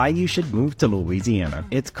Why you should move to Louisiana.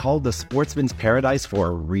 It's called the Sportsman's Paradise for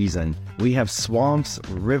a reason. We have swamps,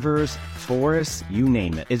 rivers, forests, you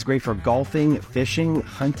name it. It's great for golfing, fishing,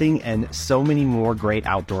 hunting, and so many more great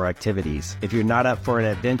outdoor activities. If you're not up for an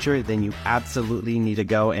adventure, then you absolutely need to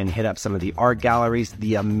go and hit up some of the art galleries,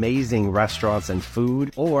 the amazing restaurants and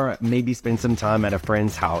food, or maybe spend some time at a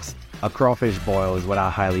friend's house. A crawfish boil is what I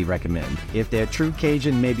highly recommend. If they're true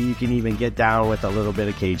Cajun, maybe you can even get down with a little bit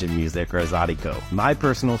of Cajun music or Zydeco. My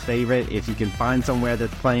personal favorite, if you can find somewhere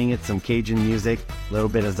that's playing it, some Cajun music, a little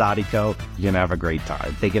bit of Zydeco, you're gonna have a great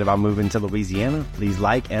time. Thinking about moving to Louisiana? Please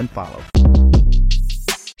like and follow.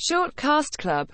 Short Cast Club.